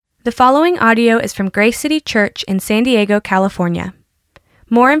The following audio is from Grace City Church in San Diego, California.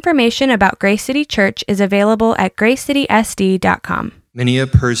 More information about Grace City Church is available at gracecitysd.com. Many a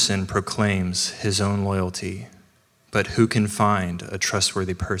person proclaims his own loyalty, but who can find a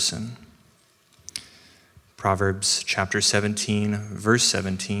trustworthy person? Proverbs chapter 17, verse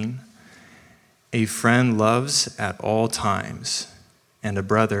 17. A friend loves at all times, and a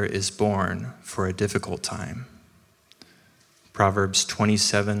brother is born for a difficult time. Proverbs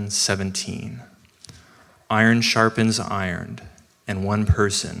 27:17. Iron sharpens iron, and one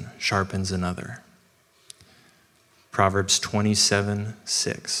person sharpens another. Proverbs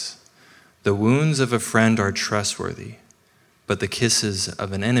 27:6. The wounds of a friend are trustworthy, but the kisses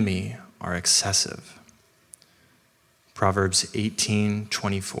of an enemy are excessive. Proverbs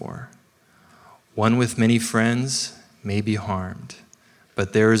 18:24. One with many friends may be harmed,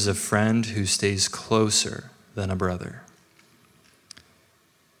 but there is a friend who stays closer than a brother.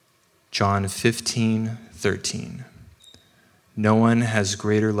 John 15:13. No one has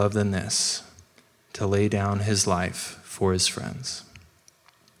greater love than this, to lay down his life for his friends.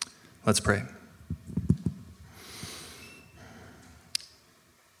 Let's pray.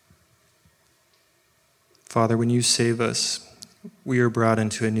 Father, when you save us, we are brought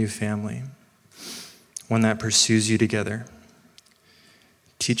into a new family, one that pursues you together.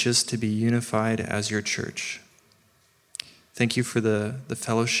 Teach us to be unified as your church. Thank you for the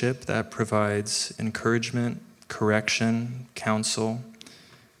fellowship that provides encouragement, correction, counsel,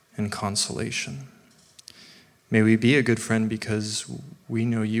 and consolation. May we be a good friend because we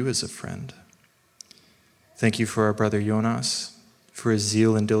know you as a friend. Thank you for our brother Jonas, for his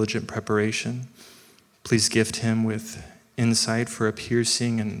zeal and diligent preparation. Please gift him with insight for a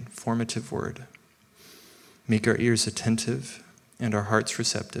piercing and formative word. Make our ears attentive and our hearts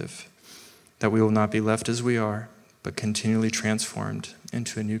receptive, that we will not be left as we are, but continually transformed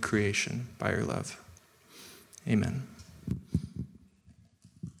into a new creation by your love. Amen.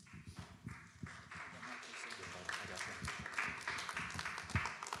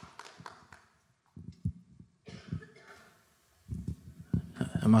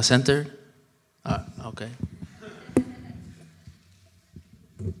 Am I centered? Okay.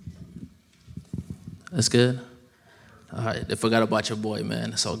 That's good? All right, they forgot about your boy,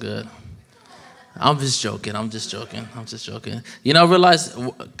 man. It's all good. I'm just joking. You know, I realize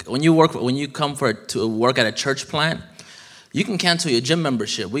when you come to work at a church plant, you can cancel your gym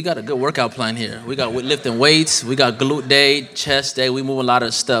membership. We got a good workout plan here. We got lifting weights. We got glute day, chest day. We move a lot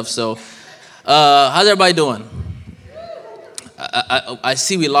of stuff. So, how's everybody doing? I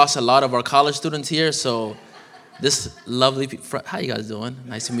see we lost a lot of our college students here. So, this lovely, how you guys doing?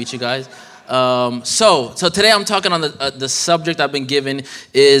 Nice to meet you guys. So today I'm talking on the subject I've been given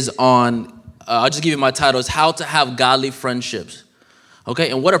is on. I'll just give you my title. It's How to Have Godly Friendships. Okay,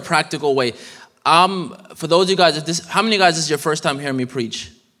 and what a practical way. For those of you guys, how many of you guys, this is your first time hearing me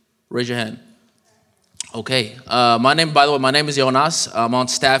preach? Raise your hand. Okay, my name is Jonas. I'm on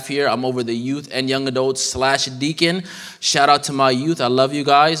staff here. I'm over the youth and young adults / deacon. Shout out to my youth. I love you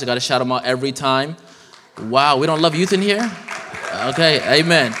guys. I got to shout them out every time. Wow, we don't love youth in here? Okay,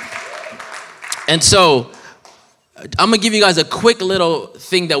 amen. And so, I'm going to give you guys a quick little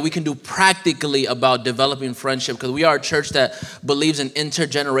thing that we can do practically about developing friendship, because we are a church that believes in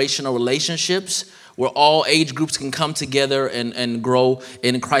intergenerational relationships where all age groups can come together and grow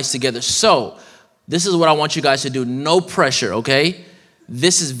in Christ together. So this is what I want you guys to do. No pressure, okay?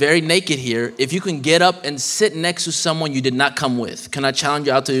 This is very naked here. If you can get up and sit next to someone you did not come with, can I challenge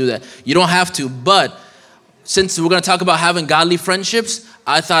you out to do that? You don't have to, but since we're going to talk about having godly friendships,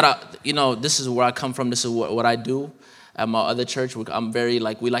 I thought, this is where I come from. This is what I do at my other church. We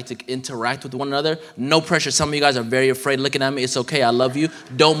like to interact with one another. No pressure. Some of you guys are very afraid looking at me. It's okay. I love you.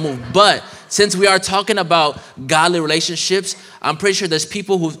 Don't move. But since we are talking about godly relationships, I'm pretty sure there's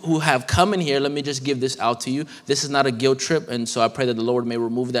people who have come in here. Let me just give this out to you. This is not a guilt trip, and so I pray that the Lord may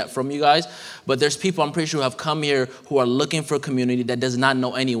remove that from you guys. But there's people I'm pretty sure who have come here who are looking for a community that does not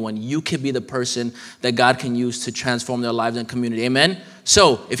know anyone. You could be the person that God can use to transform their lives and community. Amen?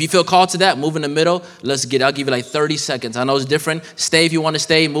 So if you feel called to that, move in the middle. I'll give you like 30 seconds. I know it's different. Stay if you want to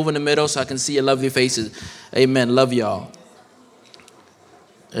stay. Move in the middle so I can see your lovely faces. Amen. Love y'all.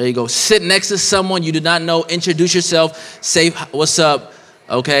 There you go. Sit next to someone you do not know. Introduce yourself. Say, what's up?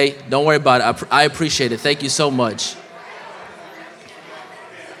 Okay? Don't worry about it. I appreciate it. Thank you so much.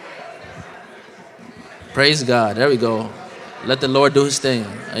 Praise God. There we go. Let the Lord do his thing.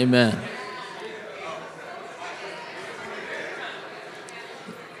 Amen.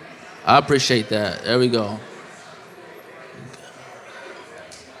 I appreciate that. There we go.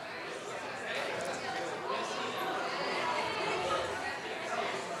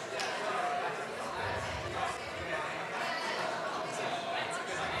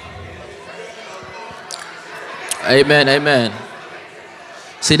 Amen, amen.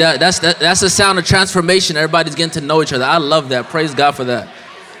 See, that's the sound of transformation. Everybody's getting to know each other. I love that. Praise God for that.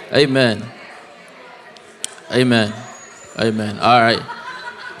 Amen. Amen. Amen. All right.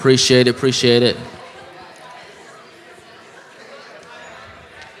 Appreciate it. Appreciate it.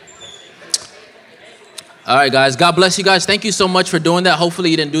 All right, guys. God bless you guys. Thank you so much for doing that. Hopefully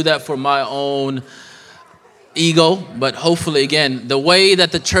you didn't do that for my own ego, but hopefully, again, the way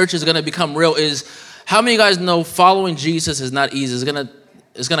that the church is going to become real is, how many of you guys know following Jesus is not easy?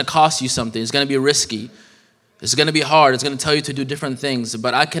 It's gonna cost you something. It's going to be risky. It's going to be hard. It's going to tell you to do different things.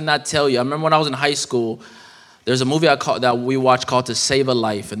 But I cannot tell you. I remember when I was in high school, there's a movie that we watched called To Save a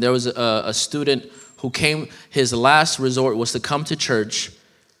Life. And there was a student who came, his last resort was to come to church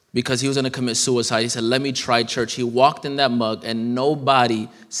because he was going to commit suicide. He said, let me try church. He walked in that mug and nobody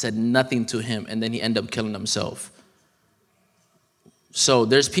said nothing to him. And then he ended up killing himself. So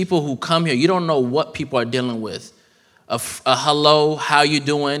there's people who come here. You don't know what people are dealing with. A hello, how you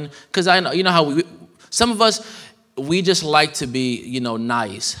doing? Because I know, you know how some of us, we just like to be,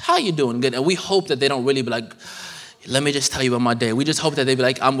 nice. How you doing? Good. And we hope that they don't really be like, let me just tell you about my day. We just hope that they be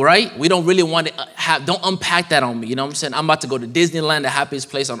like, I'm right. We don't really want to don't unpack that on me. You know what I'm saying? I'm about to go to Disneyland, the happiest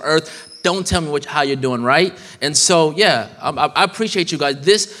place on earth. Don't tell me how you're doing, right? And so, yeah, I appreciate you guys.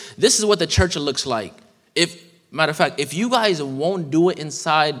 This is what the church looks like. Matter of fact, if you guys won't do it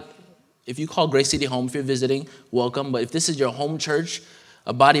inside, if you call Grace City home, if you're visiting, welcome. But if this is your home church,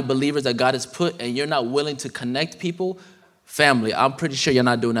 a body of believers that God has put, and you're not willing to connect people, family, I'm pretty sure you're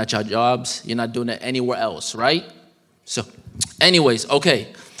not doing that at your jobs. You're not doing it anywhere else, right? So, anyways,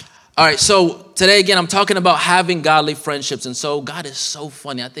 okay. All right, so today, again, I'm talking about having godly friendships. And so God is so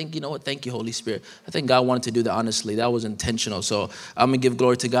funny. I think, you know what? Thank you, Holy Spirit. I think God wanted to do that honestly. That was intentional. So I'm going to give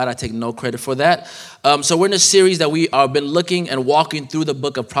glory to God. I take no credit for that. So we're in a series that we have been looking and walking through the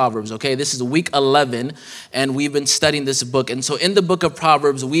book of Proverbs, okay? This is week 11, and we've been studying this book. And so in the book of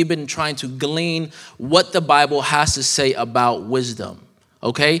Proverbs, we've been trying to glean what the Bible has to say about wisdom.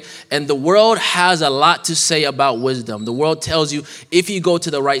 Okay? And the world has a lot to say about wisdom. The world tells you if you go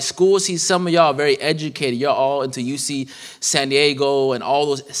to the right school, see, some of y'all are very educated. You're all into UC San Diego and all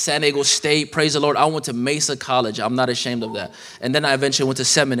those, San Diego State. Praise the Lord. I went to Mesa College. I'm not ashamed of that. And then I eventually went to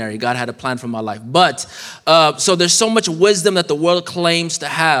seminary. God had a plan for my life. But, so there's so much wisdom that the world claims to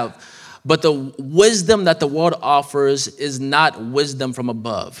have. But the wisdom that the world offers is not wisdom from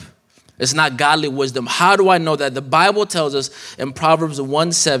above. It's not godly wisdom. How do I know that? The Bible tells us in Proverbs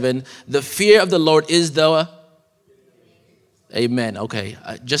 1:7, the fear of the Lord is the... Amen. Okay.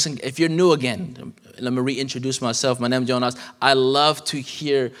 If you're new again, let me reintroduce myself. My name is Jonas. I love to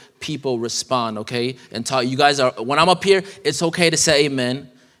hear people respond, okay? And talk. You guys are, when I'm up here, it's okay to say amen.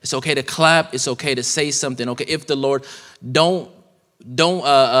 It's okay to clap. It's okay to say something, okay? If the Lord, don't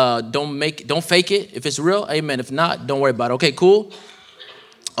fake it. If it's real, amen. If not, don't worry about it. Okay, cool?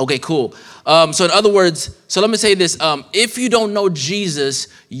 Okay, cool. So in other words, so let me say this. If you don't know Jesus,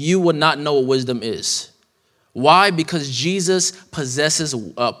 you will not know what wisdom is. Why? Because Jesus possesses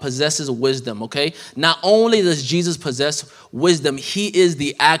wisdom, okay? Not only does Jesus possess wisdom, he is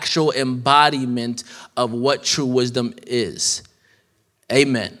the actual embodiment of what true wisdom is.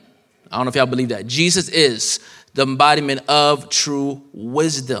 Amen. I don't know if y'all believe that. Jesus is the embodiment of true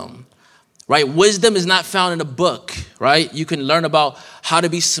wisdom. Right? Wisdom is not found in a book, right? You can learn about how to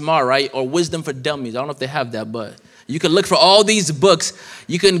be smart, right? Or wisdom for dummies. I don't know if they have that, but you can look for all these books.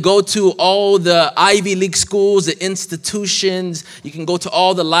 You can go to all the Ivy League schools, the institutions. You can go to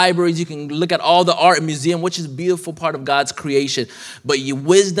all the libraries. You can look at all the art museum, which is a beautiful part of God's creation. But your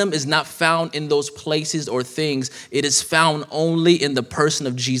wisdom is not found in those places or things. It is found only in the person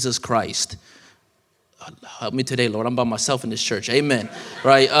of Jesus Christ. Help me today, Lord. I'm by myself in this church. Amen.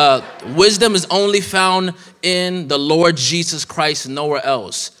 Right? Wisdom is only found in the Lord Jesus Christ and nowhere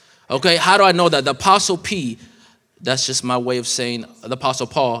else. Okay? How do I know that? The Apostle P, that's just my way of saying the Apostle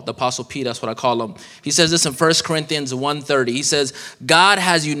Paul, the Apostle P, that's what I call him. He says this in 1 Corinthians 1:30. He says, God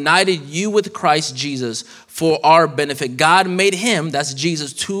has united you with Christ Jesus for our benefit. God made him, that's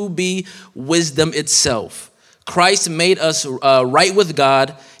Jesus, to be wisdom itself. Christ made us right with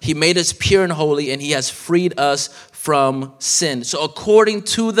God. He made us pure and holy, and he has freed us from sin. So according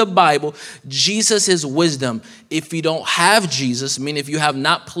to the Bible, Jesus is wisdom. If you don't have Jesus, meaning if you have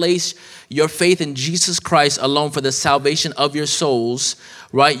not placed your faith in Jesus Christ alone for the salvation of your souls,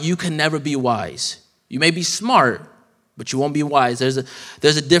 right, you can never be wise. You may be smart, but you won't be wise. There's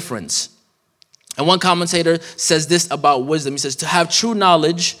a difference. And one commentator says this about wisdom. He says, to have true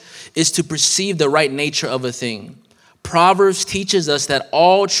knowledge is to perceive the right nature of a thing. Proverbs teaches us that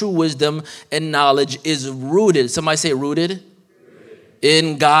all true wisdom and knowledge is rooted. Somebody say rooted?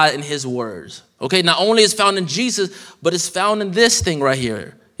 In God and his words. Okay, not only is found in Jesus, but it's found in this thing right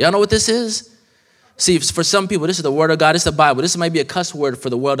here. Y'all know what this is? See, for some people, this is the word of God. This is the Bible. This might be a cuss word for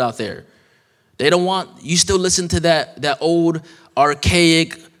the world out there. They don't want, you still listen to that old,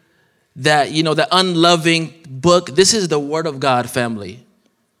 archaic, that unloving book. This is the word of God, family.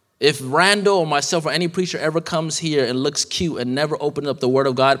 If Randall or myself or any preacher ever comes here and looks cute and never opens up the word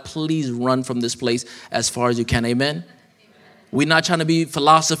of God, please run from this place as far as you can. Amen? We're not trying to be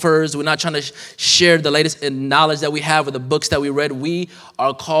philosophers. We're not trying to share the latest knowledge that we have or the books that we read. We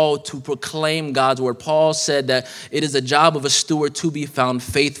are called to proclaim God's word. Paul said that it is the job of a steward to be found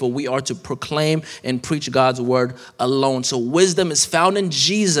faithful. We are to proclaim and preach God's word alone. So wisdom is found in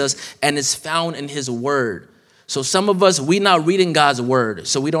Jesus and is found in his word. So some of us, we're not reading God's word,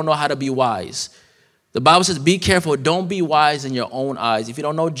 so we don't know how to be wise. The Bible says, be careful. Don't be wise in your own eyes. If you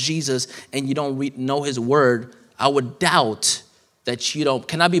don't know Jesus and you don't know his word, I would doubt that you don't.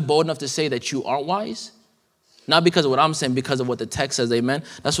 Can I be bold enough to say that you aren't wise? Not because of what I'm saying, because of what the text says, amen?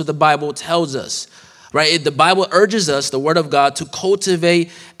 That's what the Bible tells us, right? The Bible urges us, the word of God, to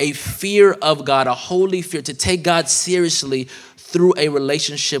cultivate a fear of God, a holy fear, to take God seriously through a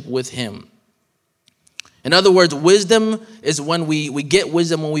relationship with him. In other words, wisdom is when we get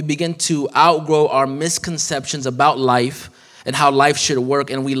wisdom when we begin to outgrow our misconceptions about life and how life should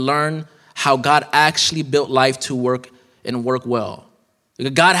work, and we learn how God actually built life to work and work well.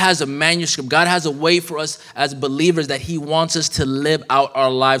 God has a manuscript. God has a way for us as believers that he wants us to live out our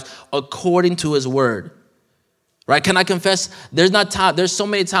lives according to his word. Right? Can I confess? There's so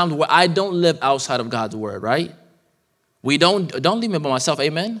many times where I don't live outside of God's word, right? Don't leave me by myself,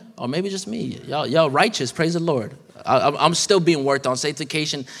 amen? Or maybe just me. Y'all righteous, praise the Lord. I'm still being worked on.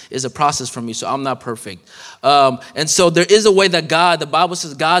 Sanctification is a process for me, so I'm not perfect. And so there is a way that the Bible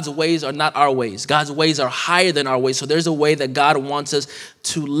says God's ways are not our ways. God's ways are higher than our ways. So there's a way that God wants us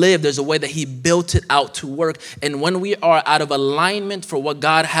to live. There's a way that he built it out to work. And when we are out of alignment for what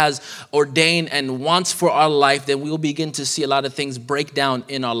God has ordained and wants for our life, then we will begin to see a lot of things break down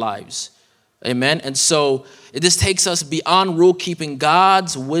in our lives. Amen. And so this takes us beyond rule keeping.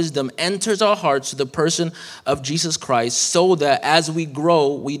 God's wisdom enters our hearts to the person of Jesus Christ so that as we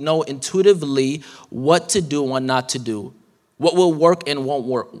grow, we know intuitively what to do and what not to do, what will work and won't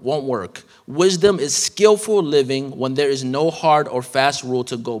work. Wisdom is skillful living when there is no hard or fast rule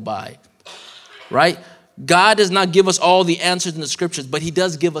to go by, right? God does not give us all the answers in the scriptures, but he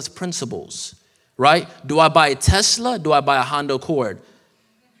does give us principles, right? Do I buy a Tesla? Do I buy a Honda Accord?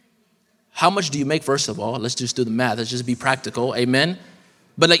 How much do you make, first of all? Let's just do the math. Let's just be practical. Amen.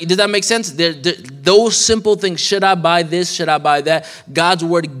 But does that make sense? Those simple things. Should I buy this? Should I buy that? God's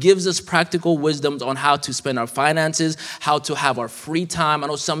word gives us practical wisdoms on how to spend our finances, how to have our free time. I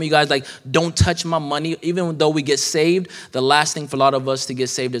know some of you guys don't touch my money. Even though we get saved, the last thing for a lot of us to get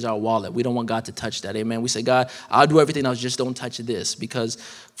saved is our wallet. We don't want God to touch that. Amen. We say, God, I'll do everything else. Just don't touch this. Because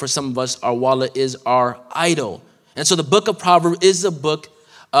for some of us, our wallet is our idol. And so the book of Proverbs is a book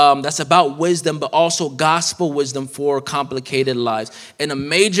that's about wisdom, but also gospel wisdom for complicated lives. And a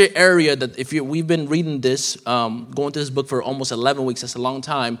major area that we've been reading this, going through this book for almost 11 weeks, that's a long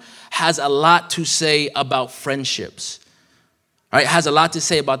time, has a lot to say about friendships. All right, has a lot to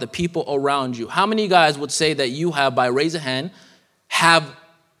say about the people around you. How many of you guys would say that you have, by raise a hand, have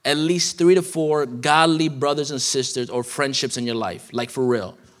at least 3 to 4 godly brothers and sisters or friendships in your life, like for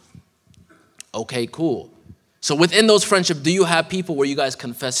real? Okay, cool. So within those friendships, do you have people where you guys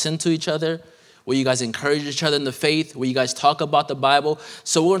confess sin to each other, where you guys encourage each other in the faith, where you guys talk about the Bible?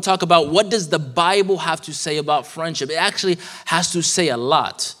 So we're going to talk about what does the Bible have to say about friendship. It actually has to say a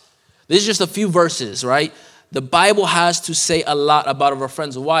lot. This is just a few verses, right? The Bible has to say a lot about our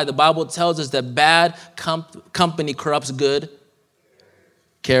friends. Why? The Bible tells us that bad company corrupts good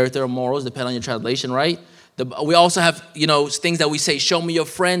character or morals, depending on your translation, right? We also have, things that we say, show me your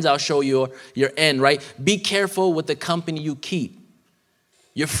friends, I'll show you your end, right? Be careful with the company you keep.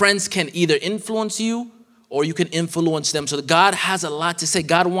 Your friends can either influence you or you can influence them. So God has a lot to say.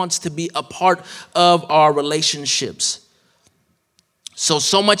 God wants to be a part of our relationships.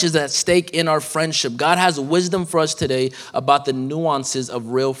 So much is at stake in our friendship. God has wisdom for us today about the nuances of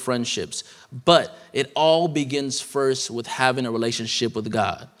real friendships. But it all begins first with having a relationship with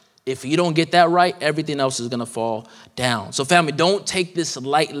God. If you don't get that right, everything else is going to fall down. So family, don't take this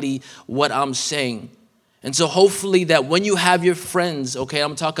lightly, what I'm saying. And so hopefully that when you have your friends, okay, I'm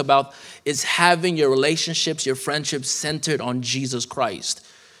going to talk about is having your relationships, your friendships centered on Jesus Christ.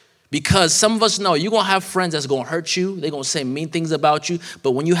 Because some of us know you're going to have friends that's going to hurt you. They're going to say mean things about you.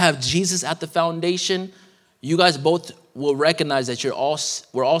 But when you have Jesus at the foundation, you guys both will recognize that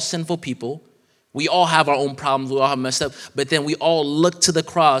we're all sinful people. We all have our own problems. We all have messed up. But then we all look to the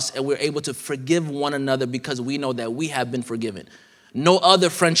cross and we're able to forgive one another because we know that we have been forgiven. No other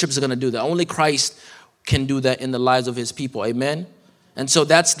friendships are going to do that. Only Christ can do that in the lives of his people. Amen? And so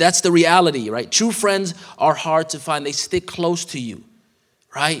that's the reality, right? True friends are hard to find. They stick close to you,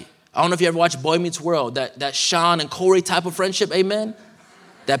 right? I don't know if you ever watched Boy Meets World, that Sean and Corey type of friendship. Amen?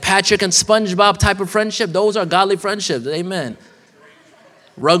 That Patrick and SpongeBob type of friendship. Those are godly friendships. Amen.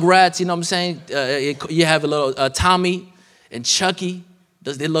 Rugrats, you know what I'm saying? You have a little Tommy and Chucky.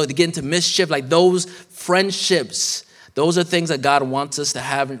 They get into mischief. Like those friendships, those are things that God wants us to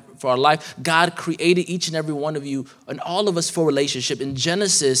have for our life. God created each and every one of you and all of us for relationship. In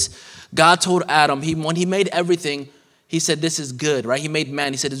Genesis, God told Adam, when he made everything, he said, this is good, right? He made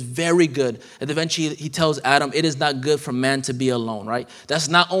man. He said, it's very good. And eventually he tells Adam, it is not good for man to be alone, right? That's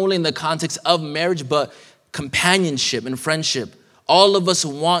not only in the context of marriage, but companionship and friendship. All of us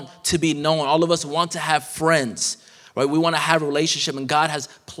want to be known. All of us want to have friends, right? We want to have a relationship, and God has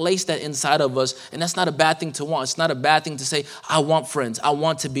placed that inside of us, and that's not a bad thing to want. It's not a bad thing to say, I want friends. I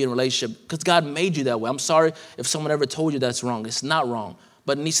want to be in a relationship, because God made you that way. I'm sorry if someone ever told you that's wrong. It's not wrong,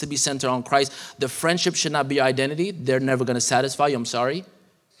 but it needs to be centered on Christ. The friendship should not be your identity. They're never going to satisfy you. I'm sorry.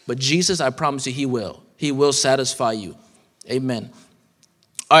 But Jesus, I promise you, he will. He will satisfy you. Amen.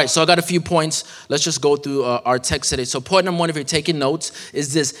 All right, so I got a few points. Let's just go through our text today. So point number one, if you're taking notes,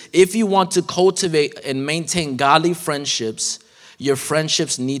 is this. If you want to cultivate and maintain godly friendships, your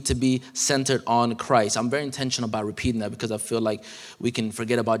friendships need to be centered on Christ. I'm very intentional about repeating that because I feel like we can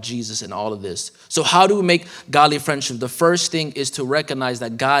forget about Jesus in all of this. So how do we make godly friendships? The first thing is to recognize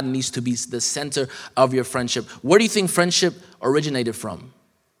that God needs to be the center of your friendship. Where do you think friendship originated from?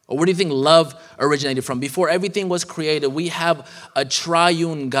 Or where do you think love originated from? Before everything was created, we have a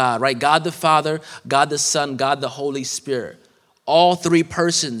triune God, right? God the Father, God the Son, God the Holy Spirit. All three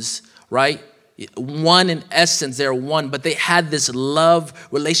persons, right? One in essence, they're one, but they had this love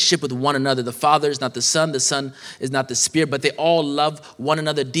relationship with one another. The Father is not the Son is not the Spirit, but they all love one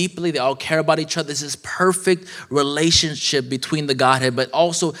another deeply. They all care about each other. This is perfect relationship between the Godhead, but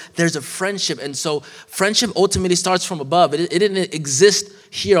also there's a friendship. And so friendship ultimately starts from above. It didn't exist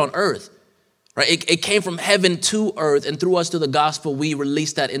here on earth, right? It came from heaven to earth, and through us, through the gospel, we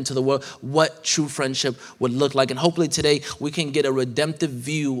release that into the world, what true friendship would look like. And hopefully today we can get a redemptive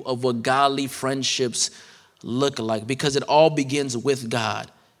view of what godly friendships look like, because it all begins with God.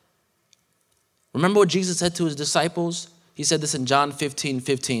 Remember what Jesus said to his disciples? He said this in John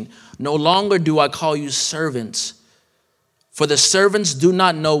 15:15. No longer do I call you servants, for the servants do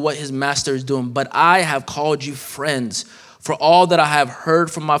not know what his master is doing, but I have called you friends. For all that I have heard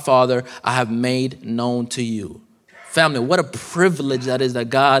from my Father, I have made known to you. Family, what a privilege that is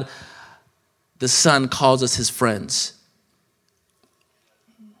that God, the Son, calls us his friends.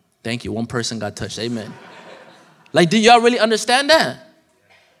 Thank you. One person got touched. Amen. Like, do y'all really understand that?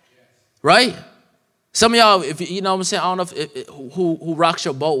 Right? Some of y'all, if you know what I'm saying, I don't know if who rocks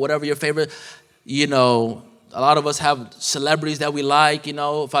your boat, whatever your favorite, a lot of us have celebrities that we like,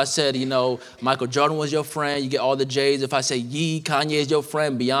 If I said, Michael Jordan was your friend, you get all the J's. If I say Kanye is your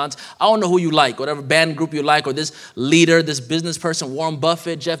friend, Beyonce, I don't know who you like, whatever band group you like, or this leader, this business person, Warren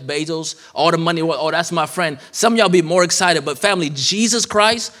Buffett, Jeff Bezos, all the money, that's my friend. Some of y'all be more excited, but family, Jesus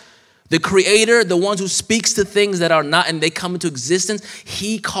Christ, the creator, the one who speaks to things that are not and they come into existence,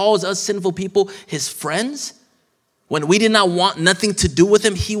 he calls us sinful people his friends. When we did not want nothing to do with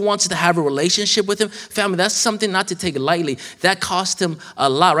him, he wants to have a relationship with him. Family, that's something not to take lightly. That cost him a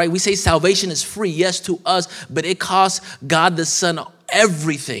lot, right? We say salvation is free, yes, to us, but it costs God the Son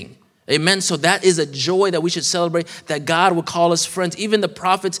everything. Amen. So that is a joy that we should celebrate, that God would call us friends. Even the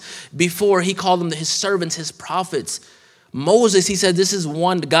prophets before, he called them his servants, his prophets. Moses, he said, this is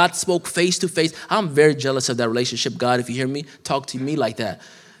one God spoke face to face. I'm very jealous of that relationship. God, if you hear me, talk to me like that.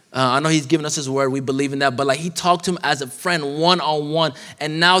 I know he's given us his word. We believe in that. But he talked to him as a friend, one-on-one.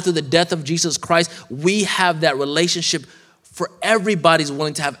 And now through the death of Jesus Christ, we have that relationship for everybody's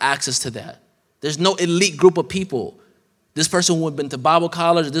willing to have access to that. There's no elite group of people. This person who had been to Bible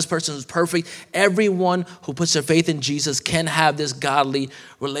college, or this person who's perfect. Everyone who puts their faith in Jesus can have this godly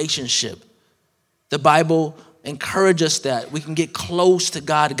relationship. The Bible encourage us that we can get close to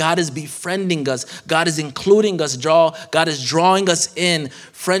God. God is befriending us. God is including us. God is drawing us in.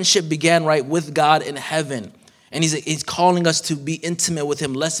 Friendship began right with God in heaven. And he's calling us to be intimate with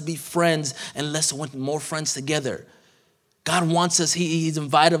him. Let's be friends and let's want more friends together. God wants us. He's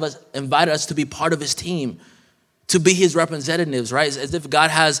invited us to be part of his team, to be his representatives, right? It's as if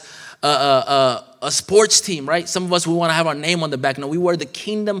God has a sports team, right? Some of us, we want to have our name on the back. No, we wear the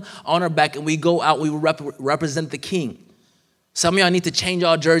kingdom on our back and we go out, we represent the king. Some of y'all need to change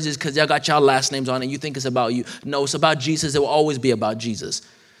y'all jerseys because y'all got y'all last names on it and you think it's about you. No, it's about Jesus. It will always be about Jesus.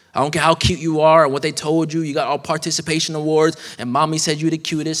 I don't care how cute you are or what they told you. You got all participation awards and mommy said you're the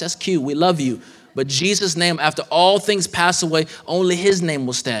cutest. That's cute. We love you. But Jesus' name, after all things pass away, only his name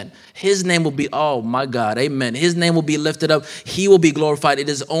will stand. His name will be, oh my God, amen. His name will be lifted up. He will be glorified. It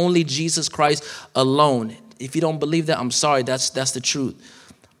is only Jesus Christ alone. If you don't believe that, I'm sorry. That's the truth.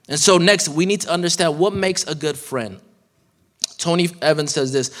 And so next, we need to understand what makes a good friend. Tony Evans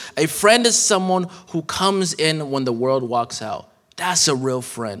says this: a friend is someone who comes in when the world walks out. That's a real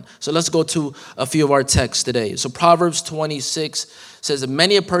friend. So let's go to a few of our texts today. So Proverbs 26 says that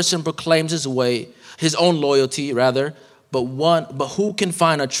many a person proclaims his way, his own loyalty rather, but who can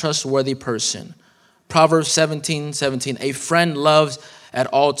find a trustworthy person? Proverbs 17:17, a friend loves at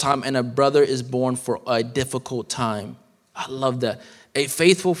all time and a brother is born for a difficult time. I love that. A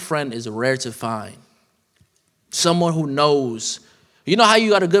faithful friend is rare to find. Someone who knows. You know how you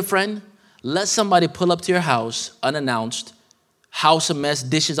got a good friend? Let somebody pull up to your house unannounced, house a mess,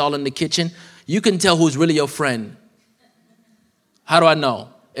 dishes all in the kitchen. You can tell who's really your friend. How do I know?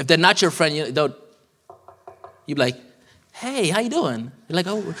 If they're not your friend, you'll be like, hey, how you doing? You're like,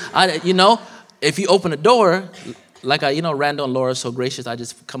 oh, if you open a door, like Randall and Laura are so gracious, I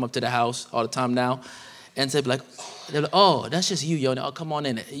just come up to the house all the time now and say like, they're like, oh, that's just you, yo. Oh, come on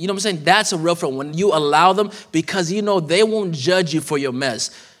in. You know what I'm saying? That's a real friend. When you allow them, because they won't judge you for your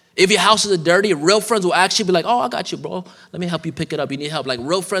mess. If your house is dirty, real friends will actually be like, oh, I got you, bro. Let me help you pick it up. You need help. Like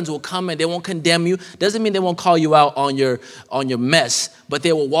real friends will come and they won't condemn you. Doesn't mean they won't call you out on your mess, but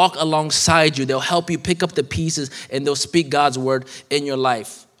they will walk alongside you. They'll help you pick up the pieces and they'll speak God's word in your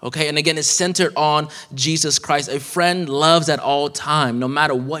life. Okay, and again, it's centered on Jesus Christ. A friend loves at all time, no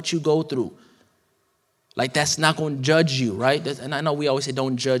matter what you go through. Like that's not going to judge you, right? And I know we always say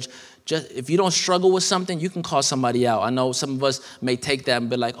don't judge. Just if you don't struggle with something, you can call somebody out. I know some of us may take that and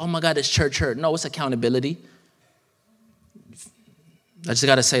be like, oh my God, it's church hurt. No, it's accountability. I just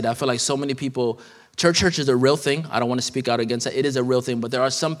got to say that. I feel like so many people, church hurt is a real thing. I don't want to speak out against it. It is a real thing. But there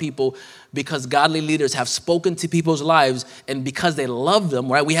are some people, because godly leaders have spoken to people's lives and because they love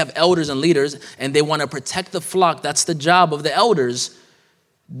them, right? We have elders and leaders and they want to protect the flock. That's the job of the elders.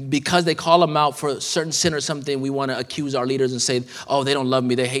 Because they call them out for a certain sin or something, we want to accuse our leaders and say, oh, they don't love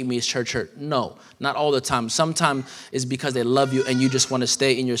me, they hate me, it's church hurt. No, not all the time. Sometimes it's because they love you and you just want to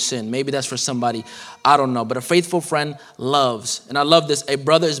stay in your sin. Maybe that's for somebody, I don't know. But a faithful friend loves, and I love this, a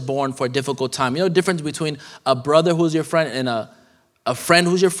brother is born for a difficult time. You know the difference between a brother who's your friend and a friend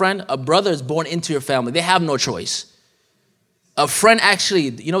who's your friend? A brother is born into your family. They have no choice. A friend actually,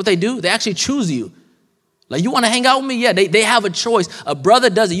 you know what they do? They actually choose you. Like, you want to hang out with me? Yeah, they have a choice. A brother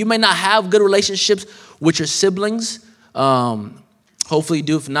does it. You may not have good relationships with your siblings. Hopefully you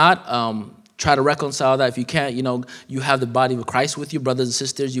do. If not, try to reconcile that. If you can't, you have the body of Christ with you, brothers and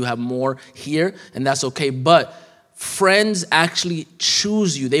sisters. You have more here, and that's okay. But friends actually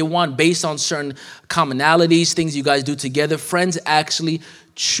choose you. They want based on certain commonalities, things you guys do together. Friends actually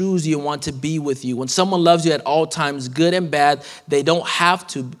choose you and want to be with you. When someone loves you at all times, good and bad, they don't have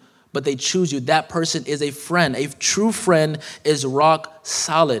to, but they choose you. That person is a friend. A true friend is rock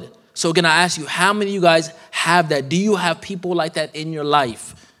solid. So again, I ask you, how many of you guys have that? Do you have people like that in your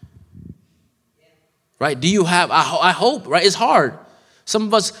life? Right? Do you have, I hope, right? It's hard. Some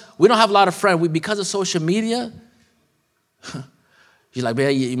of us, we don't have a lot of friends. Because of social media, you're like,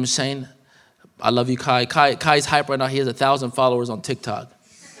 man, you're saying, I love you, Kai. Kai's hype right now. He has 1,000 followers on TikTok.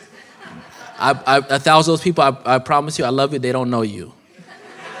 1,000 of those people, I promise you, I love you. They don't know you.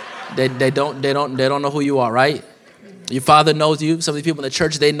 They don't know who you are, right? Your father knows you. Some of the people in the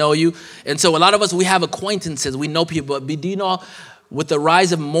church, they know you. And so a lot of us, we have acquaintances. We know people. But do you know, with the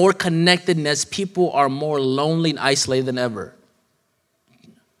rise of more connectedness, people are more lonely and isolated than ever.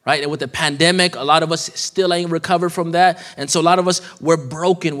 Right? And with the pandemic, a lot of us still ain't recovered from that. And so a lot of us, we're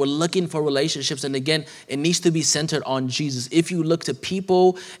broken. We're looking for relationships. And again, it needs to be centered on Jesus. If you look to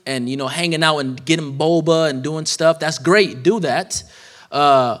people and, hanging out and getting boba and doing stuff, that's great. Do that.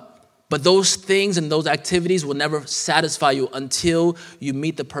 But those things and those activities will never satisfy you until you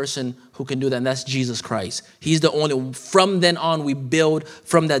meet the person who can do that, and that's Jesus Christ. He's the only one. From then on, we build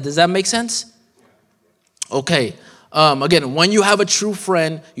from that. Does that make sense? Okay. Again, when you have a true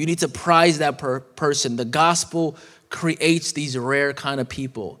friend, you need to prize that person. The gospel creates these rare kind of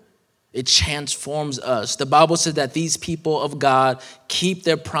people. It transforms us. The Bible says that these people of God keep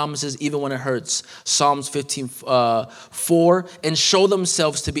their promises even when it hurts. Psalms 15:4, and show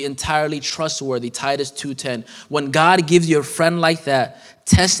themselves to be entirely trustworthy. Titus 2:10. When God gives you a friend like that,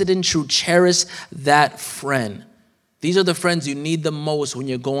 tested and true, cherish that friend. These are the friends you need the most when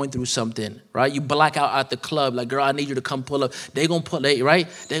you're going through something, right? You black out at the club, like, girl, I need you to come pull up. They gonna pull, right?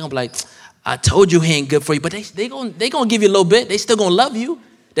 They gonna be like, I told you he ain't good for you, but they gonna give you a little bit. They still gonna love you.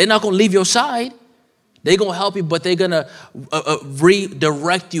 They're not gonna leave your side. They gonna help you, but they're gonna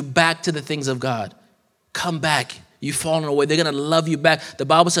redirect you back to the things of God. Come back. You've fallen away. They're gonna love you back. The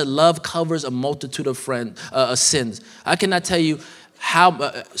Bible said love covers a multitude of sins. I cannot tell you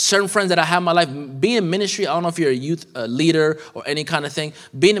how certain friends that I have in my life, being in ministry, I don't know if you're a youth leader or any kind of thing,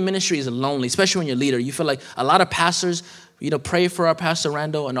 being in ministry is lonely, especially when you're a leader. You feel like a lot of pastors, pray for our Pastor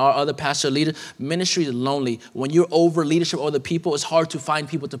Randall and our other pastor leaders. Ministry is lonely. When you're over leadership of other people, it's hard to find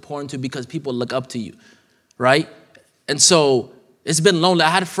people to pour into because people look up to you, right? And so it's been lonely. I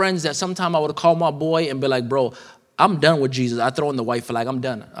had friends that sometime I would call my boy and be like, bro, I'm done with Jesus. I throw in the white flag. I'm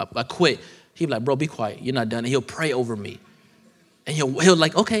done. I quit. He'd be like, bro, be quiet. You're not done. And he'll pray over me. And he'll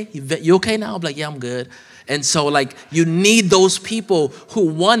like, okay, you okay now? I'm like, yeah, I'm good. And so like you need those people who,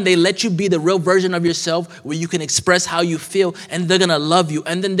 one, they let you be the real version of yourself where you can express how you feel and they're going to love you.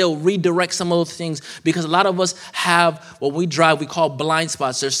 And then they'll redirect some of those things because a lot of us have what we drive, we call blind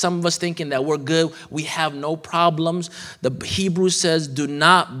spots. There's some of us thinking that we're good. We have no problems. The Hebrew says, do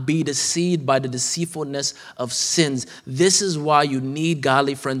not be deceived by the deceitfulness of sins. This is why you need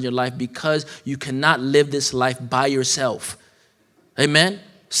godly friends in your life because you cannot live this life by yourself. Amen.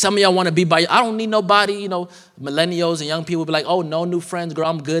 Some of y'all want to be by, I don't need nobody, millennials and young people be like, oh, no new friends, girl,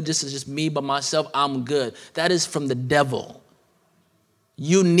 I'm good. This is just me by myself. I'm good. That is from the devil.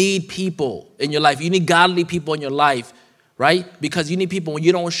 You need people in your life. You need godly people in your life, right? Because you need people, when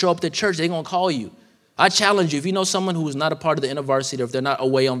you don't show up to church, they're going to call you. I challenge you, if you know someone who's not a part of the InterVarsity or if they're not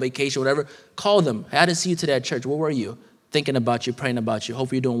away on vacation or whatever, call them. Hey, I didn't see you today at church. Where were you? Thinking about you, praying about you.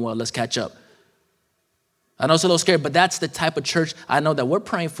 Hope you're doing well. Let's catch up. I know it's a little scary, but that's the type of church I know that we're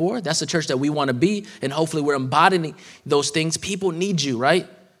praying for. That's the church that we want to be, and hopefully we're embodying those things. People need you, right?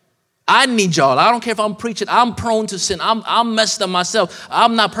 I need y'all. I don't care if I'm preaching. I'm prone to sin. I'm messed up myself.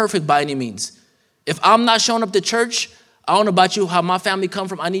 I'm not perfect by any means. If I'm not showing up to church, I don't know about you, how my family come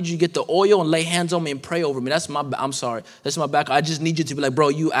from. I need you to get the oil and lay hands on me and pray over me. I'm sorry. That's my back. I just need you to be like, bro,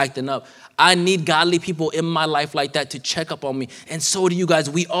 you acting up. I need godly people in my life like that to check up on me. And so do you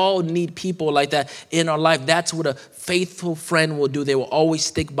guys. We all need people like that in our life. That's what a faithful friend will do. They will always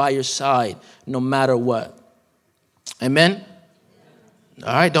stick by your side no matter what. Amen?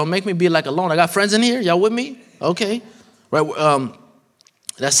 All right, don't make me be like alone. I got friends in here. Y'all with me? Okay. Right.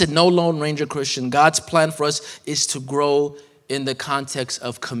 That said, no Lone Ranger Christian. God's plan for us is to grow in the context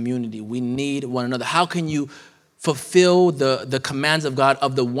of community. We need one another. How can you fulfill the commands of God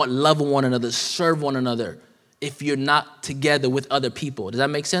of love one another, serve one another, if you're not together with other people? Does that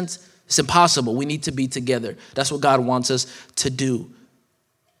make sense? It's impossible. We need to be together. That's what God wants us to do.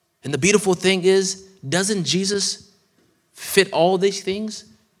 And the beautiful thing is, doesn't Jesus fit all these things?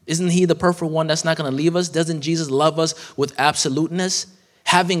 Isn't he the perfect one that's not going to leave us? Doesn't Jesus love us with absoluteness?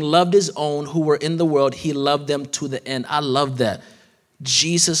 Having loved his own who were in the world, he loved them to the end. I love that.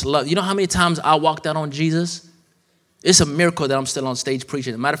 Jesus loved. You know how many times I walked out on Jesus? It's a miracle that I'm still on stage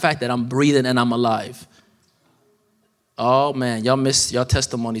preaching. As a matter of fact, that I'm breathing and I'm alive. Oh, man, y'all missed your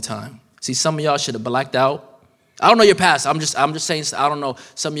testimony time. See, some of y'all should have blacked out. I don't know your past. I'm just saying, I don't know.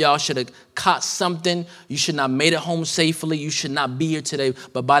 Some of y'all should have caught something. You should not have made it home safely. You should not be here today.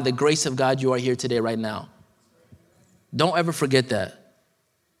 But by the grace of God, you are here today right now. Don't ever forget that.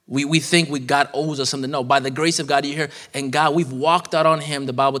 We think God owes us something. No, by the grace of God, you're here. And God, we've walked out on him,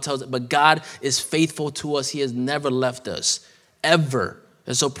 the Bible tells us. But God is faithful to us. He has never left us, ever.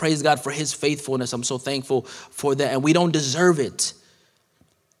 And so praise God for his faithfulness. I'm so thankful for that. And we don't deserve it.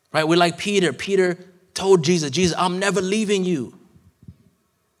 Right? We're like Peter. Peter told Jesus, I'm never leaving you.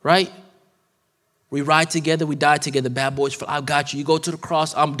 Right? We ride together. We die together. Bad boys, I've got you. You go to the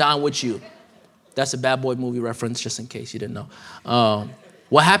cross. I'm down with you. That's a Bad Boy movie reference, just in case you didn't know.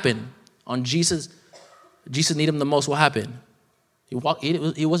 What happened? On Jesus needed him the most. What happened? He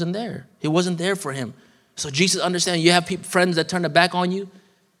wasn't there. He wasn't there for him. So Jesus understands you have friends that turn their back on you.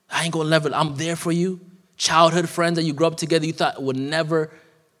 I ain't going to never, I'm there for you. Childhood friends that you grew up together, you thought would never,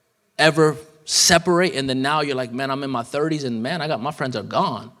 ever separate. And then now you're like, man, I'm in my 30s and man, my friends are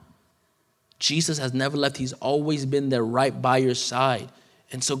gone. Jesus has never left. He's always been there right by your side.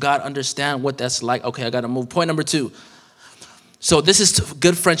 And so God understands what that's like. Okay, I got to move. Point number 2. So this is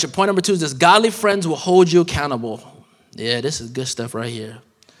good friendship. Point number 2 is this. Godly friends will hold you accountable. Yeah, this is good stuff right here.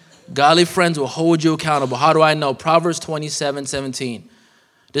 Godly friends will hold you accountable. How do I know? Proverbs 27:17.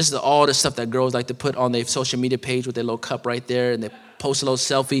 This is all the stuff that girls like to put on their social media page with their little cup right there and they post a little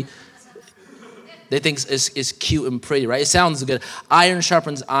selfie. They think it's cute and pretty, right? It sounds good. Iron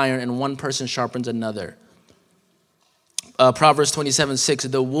sharpens iron and one person sharpens another. Proverbs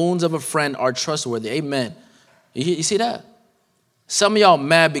 27:6, the wounds of a friend are trustworthy. Amen. You see that? Some of y'all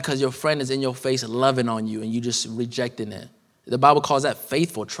mad because your friend is in your face loving on you and you just rejecting it. The Bible calls that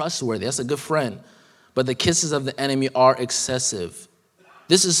faithful, trustworthy. That's a good friend. But the kisses of the enemy are excessive.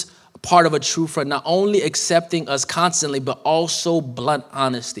 This is part of a true friend, not only accepting us constantly, but also blunt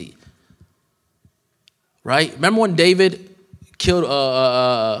honesty. Right? Remember when David killed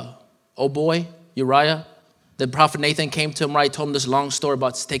Uriah? The prophet Nathan came to him, right? Told him this long story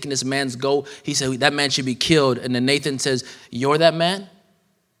about taking this man's goat. He said, that man should be killed. And then Nathan says, you're that man?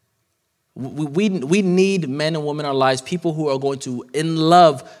 We need men and women in our lives, people who are going to, in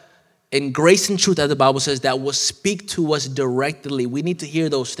love, in grace and truth, as the Bible says, that will speak to us directly. We need to hear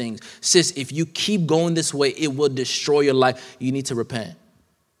those things. Sis, if you keep going this way, it will destroy your life. You need to repent.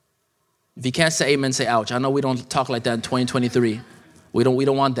 If you can't say amen, say ouch. I know we don't talk like that in 2023. We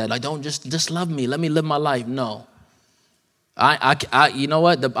don't want that. Like, don't just love me. Let me live my life. No. I you know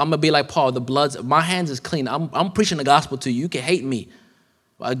what? I'm gonna be like Paul. My hands is clean. I'm preaching the gospel to you. You can hate me.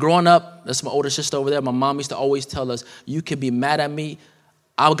 Growing up, that's my older sister over there. My mom used to always tell us, you can be mad at me.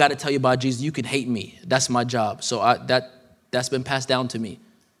 I got to tell you about Jesus. You can hate me. That's my job. So that's been passed down to me.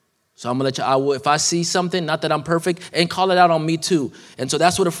 So I'm going to let you, if I see something, not that I'm perfect, and call it out on me too. And so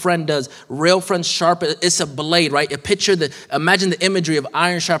that's what a friend does. Real friends sharpen, it's a blade, right? Imagine the imagery of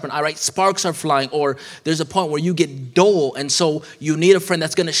iron sharpened iron, right? Sparks are flying, or there's a point where you get dull. And so you need a friend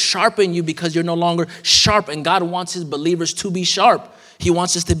that's going to sharpen you because you're no longer sharp. And God wants his believers to be sharp. He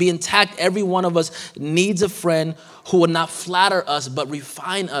wants us to be intact. Every one of us needs a friend who will not flatter us, but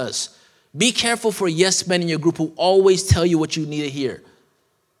refine us. Be careful for yes men in your group who always tell you what you need to hear.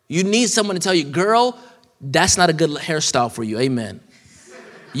 You need someone to tell you, girl, that's not a good hairstyle for you. Amen.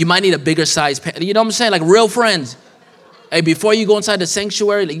 You might need a bigger size. You know what I'm saying? Like real friends. Hey, before you go inside the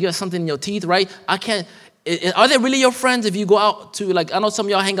sanctuary, like you got something in your teeth, right? Are they really your friends if you go out to, like, I know some of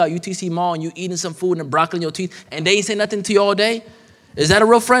y'all hang out at UTC Mall and you eating some food and broccoli in your teeth and they ain't say nothing to you all day? Is that a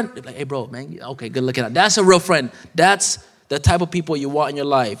real friend? They're like, hey, bro, man, okay, good looking out. That's a real friend. That's the type of people you want in your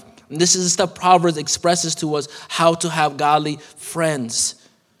life. And this is the stuff Proverbs expresses to us, how to have godly friends.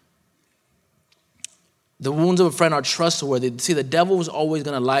 The wounds of a friend are trustworthy. See, the devil is always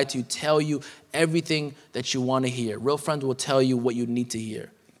going to lie to you, tell you everything that you want to hear. Real friends will tell you what you need to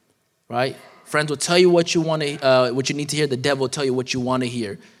hear, right? Friends will tell you what you need to hear. The devil will tell you what you want to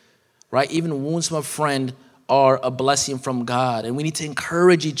hear, right? Even wounds from a friend are a blessing from God, and we need to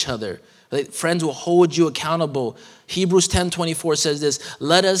encourage each other. Friends will hold you accountable. Hebrews 10:24 says this,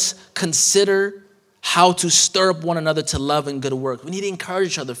 let us consider how to stir up one another to love and good work. We need to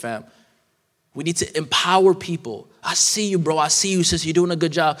encourage each other, fam. We need to empower people. I see you, bro. I see you, sis. You're doing a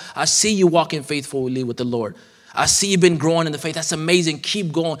good job. I see you walking faithfully with the Lord. I see you've been growing in the faith. That's amazing.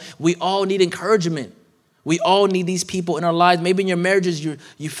 Keep going. We all need encouragement. We all need these people in our lives. Maybe in your marriages, you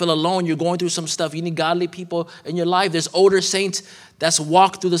feel alone. You're going through some stuff. You need godly people in your life. There's older saints that's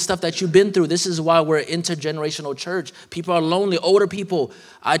walked through the stuff that you've been through. This is why we're an intergenerational church. People are lonely. Older people,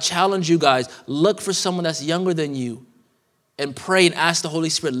 I challenge you guys, look for someone that's younger than you and pray and ask the Holy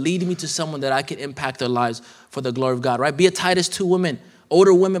Spirit, lead me to someone that I can impact their lives for the glory of God, right? Be a Titus 2 woman.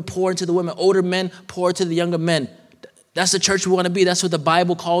 Older women pour into the women. Older men pour into the younger men. That's the church we want to be. That's what the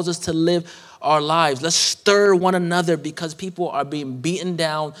Bible calls us to live our lives. Let's stir one another because people are being beaten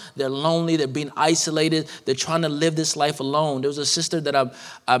down. They're lonely. They're being isolated. They're trying to live this life alone. There was a sister that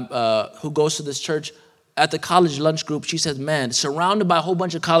who goes to this church at the college lunch group. She says, man, surrounded by a whole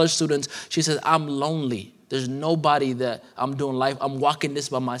bunch of college students, she says, I'm lonely. There's nobody that I'm doing life. I'm walking this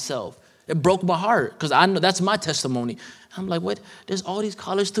by myself. It broke my heart because I know that's my testimony. I'm like, what? There's all these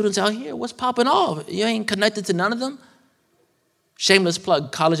college students out here. What's popping off? You ain't connected to none of them? Shameless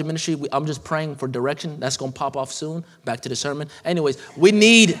plug, college ministry. I'm just praying for direction. That's going to pop off soon. Back to the sermon. Anyways, we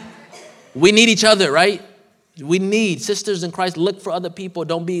need each other, right? We need sisters in Christ. Look for other people.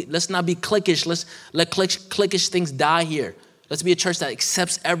 Let's not be cliquish. Let's let cliquish things die here. Let's be a church that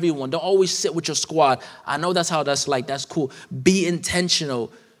accepts everyone. Don't always sit with your squad. I know that's how that's like. That's cool. Be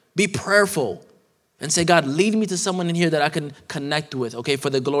intentional. Be prayerful. And say, God, lead me to someone in here that I can connect with, okay,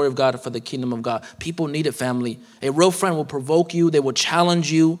 for the glory of God, for the kingdom of God. People need it, family. A real friend will provoke you. They will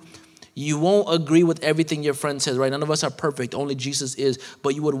challenge you. You won't agree with everything your friend says, right? None of us are perfect. Only Jesus is.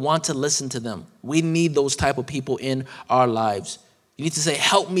 But you would want to listen to them. We need those type of people in our lives. You need to say,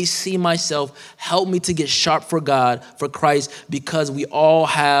 help me see myself. Help me to get sharp for God, for Christ, because we all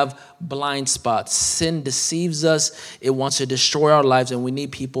have blind spots. Sin deceives us. It wants to destroy our lives, and we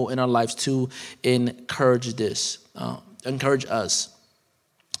need people in our lives to encourage us.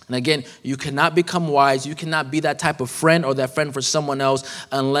 And again, you cannot become wise. You cannot be that type of friend or that friend for someone else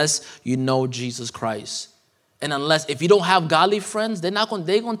unless you know Jesus Christ. And if you don't have godly friends, they're going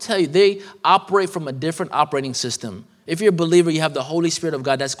to tell you, they operate from a different operating system. If you're a believer, you have the Holy Spirit of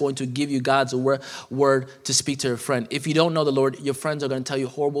God that's going to give you God's word to speak to your friend. If you don't know the Lord, your friends are going to tell you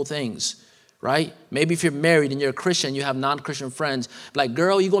horrible things, right? Maybe if you're married and you're a Christian, you have non-Christian friends. Like,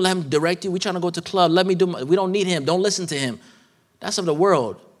 girl, you going to let him direct you? We trying to go to the club. We don't need him. Don't listen to him. That's of the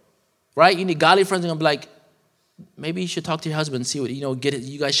world, right? You need godly friends. Are going to be like, maybe you should talk to your husband and see what, get it.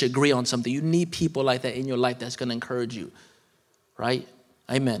 You guys should agree on something. You need people like that in your life that's going to encourage you, right?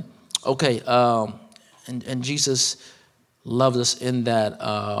 Amen. Okay, and Jesus loves us in that.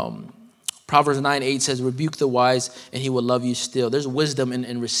 Proverbs 9:8 says, rebuke the wise and he will love you still. There's wisdom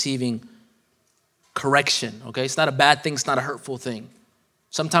in receiving correction, okay? It's not a bad thing. It's not a hurtful thing.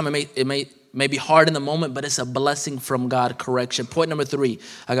 Sometimes it may be hard in the moment, but it's a blessing from God, correction. Point number 3.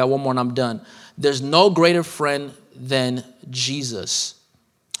 I got one more and I'm done. There's no greater friend than Jesus.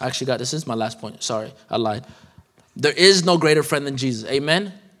 This is my last point. Sorry, I lied. There is no greater friend than Jesus.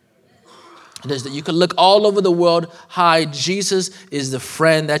 Amen? You can look all over the world. Hi, Jesus is the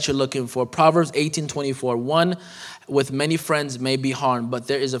friend that you're looking for. Proverbs 18:24. One with many friends may be harmed, but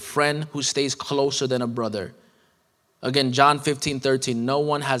there is a friend who stays closer than a brother. Again, John 15:13. No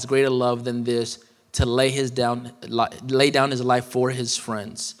one has greater love than this, to lay down his life for his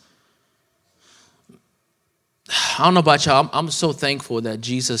friends. I don't know about y'all. I'm so thankful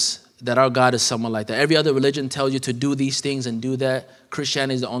that our God is someone like that. Every other religion tells you to do these things and do that.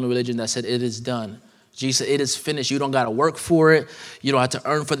 Christianity is the only religion that said it is done. Jesus, it is finished. You don't got to work for it. You don't have to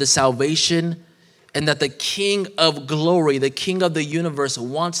earn for the salvation. And that the King of glory, the King of the universe,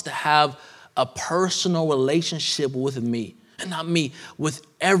 wants to have a personal relationship with me. And not me, with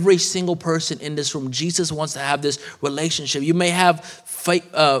every single person in this room. Jesus wants to have this relationship. You may have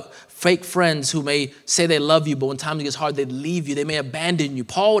fake friends who may say they love you, but when times gets hard, they leave you. They may abandon you.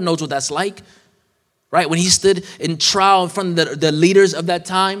 Paul knows what that's like, right? When he stood in trial in front of the leaders of that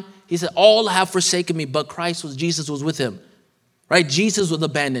time, he said, all have forsaken me, but Jesus was with him, right? Jesus was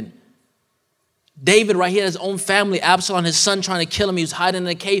abandoned. David, right, he had his own family. Absalom, his son, trying to kill him. He was hiding in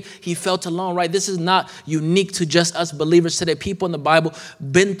a cave. He felt alone, right? This is not unique to just us believers today. People in the Bible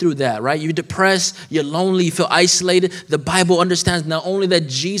been through that, right? You're depressed, you're lonely, you feel isolated. The Bible understands not only that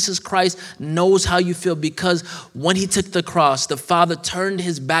Jesus Christ knows how you feel, because when he took the cross, the Father turned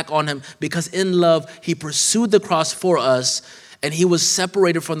his back on him, because in love, he pursued the cross for us, and he was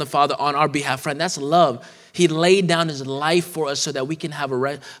separated from the Father on our behalf. Friend, that's love. He laid down his life for us so that we can have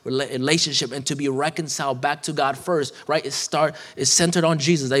a relationship and to be reconciled back to God first, right? It's centered on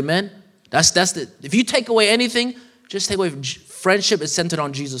Jesus, amen? That's if you take away anything, just take away friendship is centered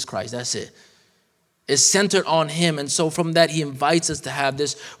on Jesus Christ, that's it. It's centered on him, and so from that, he invites us to have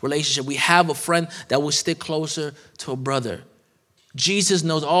this relationship. We have a friend that will stick closer to a brother. Jesus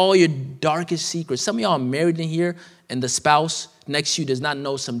knows all your darkest secrets. Some of y'all are married in here, and the spouse next to you does not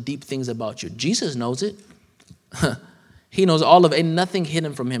know some deep things about you. Jesus knows it. He knows all of it. Ain't nothing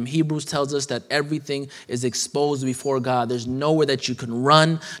hidden from him. Hebrews tells us that everything is exposed before God. There's nowhere that you can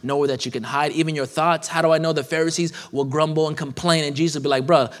run, nowhere that you can hide. Even your thoughts. How do I know the Pharisees will grumble and complain? And Jesus will be like,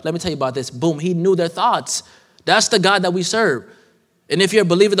 bro, let me tell you about this. Boom. He knew their thoughts. That's the God that we serve. And if you're a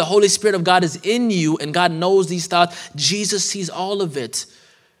believer, the Holy Spirit of God is in you and God knows these thoughts. Jesus sees all of it.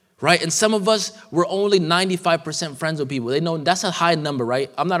 Right? And some of us, we're only 95% friends with people. They know that's a high number,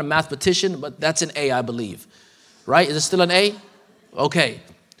 right? I'm not a mathematician, but that's an A, I believe. Right? Is it still an A? Okay.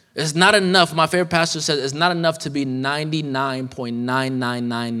 It's not enough. My favorite pastor says it's not enough to be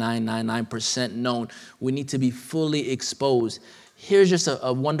 99.999999% known. We need to be fully exposed. Here's just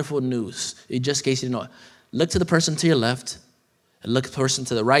a wonderful news. Just in case you didn't know. Look to the person to your left and look at the person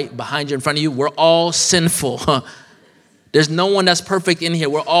to the right, behind you, in front of you. We're all sinful. There's no one that's perfect in here.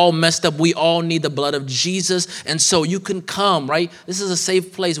 We're all messed up. We all need the blood of Jesus. And so you can come, right? This is a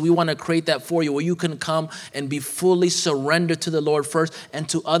safe place. We want to create that for you where you can come and be fully surrendered to the Lord first and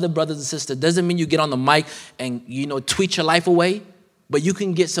to other brothers and sisters. Doesn't mean you get on the mic and, tweet your life away. But you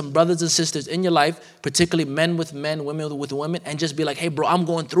can get some brothers and sisters in your life, particularly men with men, women with women, and just be like, hey, bro, I'm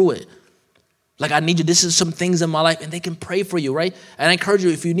going through it. Like, I need you. This is some things in my life, and they can pray for you, right? And I encourage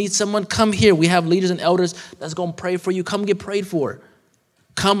you, if you need someone, come here. We have leaders and elders that's going to pray for you. Come get prayed for.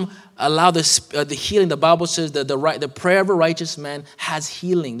 Come allow the healing. The Bible says that the prayer of a righteous man has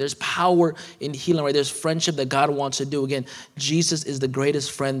healing. There's power in healing, right? There's friendship that God wants to do. Again, Jesus is the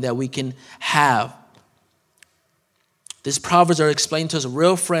greatest friend that we can have. These proverbs are explained to us.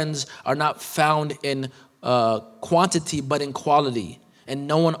 Real friends are not found in quantity, but in quality. And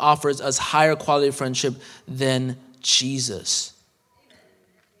no one offers us higher quality friendship than Jesus.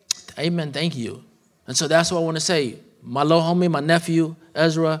 Amen. Thank you. And so that's what I want to say. My little homie, my nephew,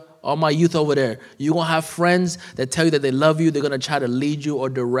 Ezra, all my youth over there, you're going to have friends that tell you that they love you. They're going to try to lead you or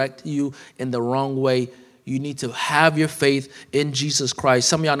direct you in the wrong way. You need to have your faith in Jesus Christ.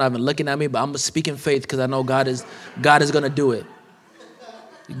 Some of y'all not even looking at me, but I'm speaking faith because I know God is going to do it.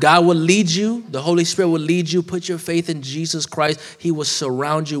 God will lead you. The Holy Spirit will lead you. Put your faith in Jesus Christ. He will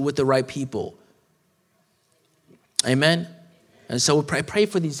surround you with the right people. Amen. And so pray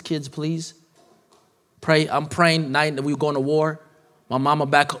for these kids, please. Pray. I'm praying night that we're going to war. My mama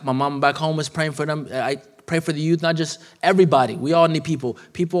back home is praying for them. I pray for the youth, not just everybody. We all need people.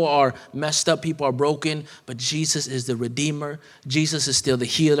 People are messed up. People are broken. But Jesus is the Redeemer. Jesus is still the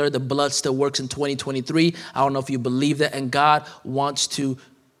healer. The blood still works in 2023. I don't know if you believe that. And God wants to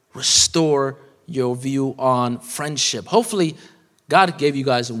restore your view on friendship. Hopefully, God gave you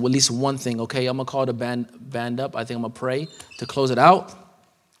guys at least one thing, okay? I'm going to call the band up. I think I'm going to pray to close it out.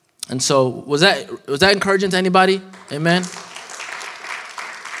 And so, was that encouraging to anybody? Amen?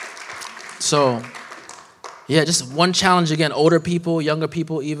 So, yeah, just one challenge again. Older people, younger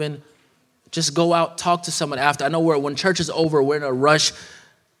people even, just go out, talk to someone after. I know when church is over, we're in a rush.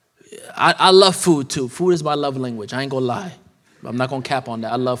 I love food too. Food is my love language. I ain't going to lie. I'm not going to cap on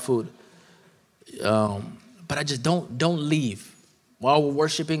that. I love food. But I just don't leave. While we're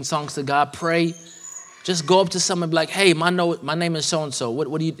worshiping songs to God, pray. Just go up to someone and be like, hey, my name is so-and-so.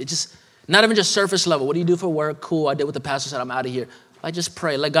 What do you, just, not even just surface level. What do you do for work? Cool, I did what the pastor said. I'm out of here. Like, just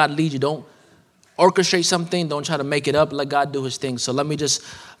pray. Let God lead you. Don't orchestrate something. Don't try to make it up. Let God do his thing. So let me just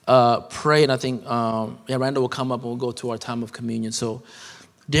pray. And I think, Randall will come up and we'll go to our time of communion. So,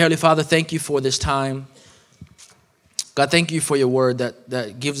 dear Heavenly Father, thank you for this time. God, thank you for your word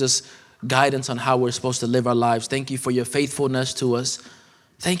that gives us guidance on how we're supposed to live our lives. Thank you for your faithfulness to us.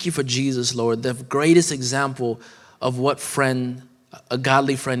 Thank you for Jesus, Lord, the greatest example of what a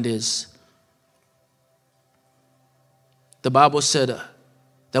godly friend is. The Bible said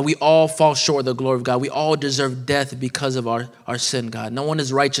that we all fall short of the glory of God. We all deserve death because of our sin, God. No one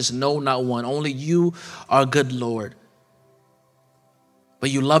is righteous, no, not one. Only you are good, Lord. But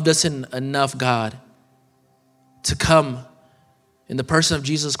you loved us enough, God, to come in the person of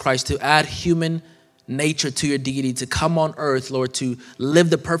Jesus Christ, to add human nature to your deity, to come on earth, Lord, to live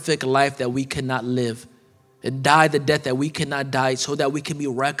the perfect life that we cannot live, and die the death that we cannot die, so that we can be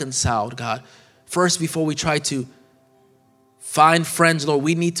reconciled, God. First, before we try to find friends, Lord,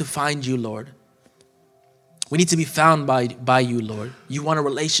 we need to find you, Lord. We need to be found by you, Lord. You want a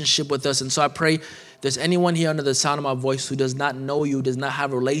relationship with us. And so I pray there's anyone here under the sound of my voice who does not know you, does not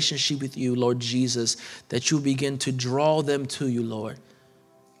have a relationship with you, Lord Jesus, that you begin to draw them to you, Lord.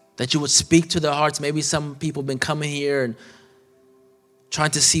 That you would speak to their hearts. Maybe some people have been coming here and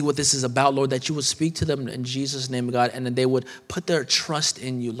trying to see what this is about, Lord, that you would speak to them in Jesus' name, God, and that they would put their trust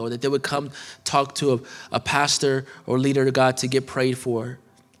in you, Lord, that they would come talk to a pastor or leader, God, to get prayed for.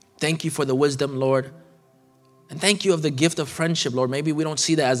 Thank you for the wisdom, Lord. And thank you of the gift of friendship, Lord. Maybe we don't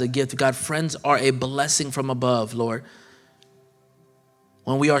see that as a gift. God, friends are a blessing from above, Lord.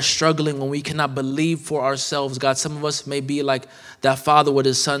 When we are struggling, when we cannot believe for ourselves, God, some of us may be like that father with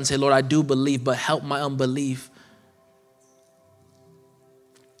his son, say, Lord, I do believe, but help my unbelief.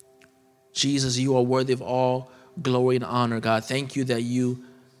 Jesus, you are worthy of all glory and honor, God. Thank you that you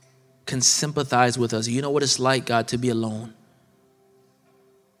can sympathize with us. You know what it's like, God, to be alone.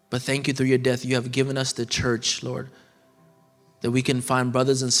 But thank you through your death, you have given us the church, Lord, that we can find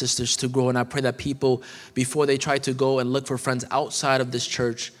brothers and sisters to grow. And I pray that people, before they try to go and look for friends outside of this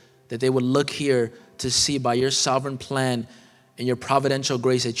church, that they would look here to see by your sovereign plan and your providential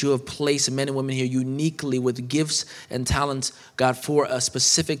grace that you have placed men and women here uniquely with gifts and talents, God, for a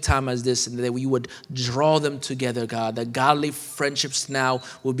specific time as this, and that we would draw them together, God, that godly friendships now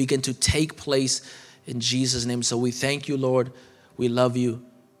will begin to take place in Jesus' name. So we thank you, Lord. We love you.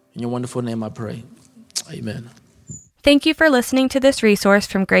 In your wonderful name I pray. Amen. Thank you for listening to this resource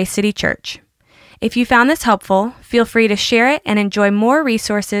from Grace City Church. If you found this helpful, feel free to share it and enjoy more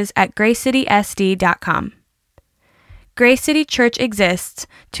resources at gracecitysd.com. Grace City Church exists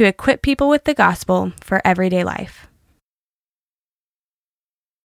to equip people with the gospel for everyday life.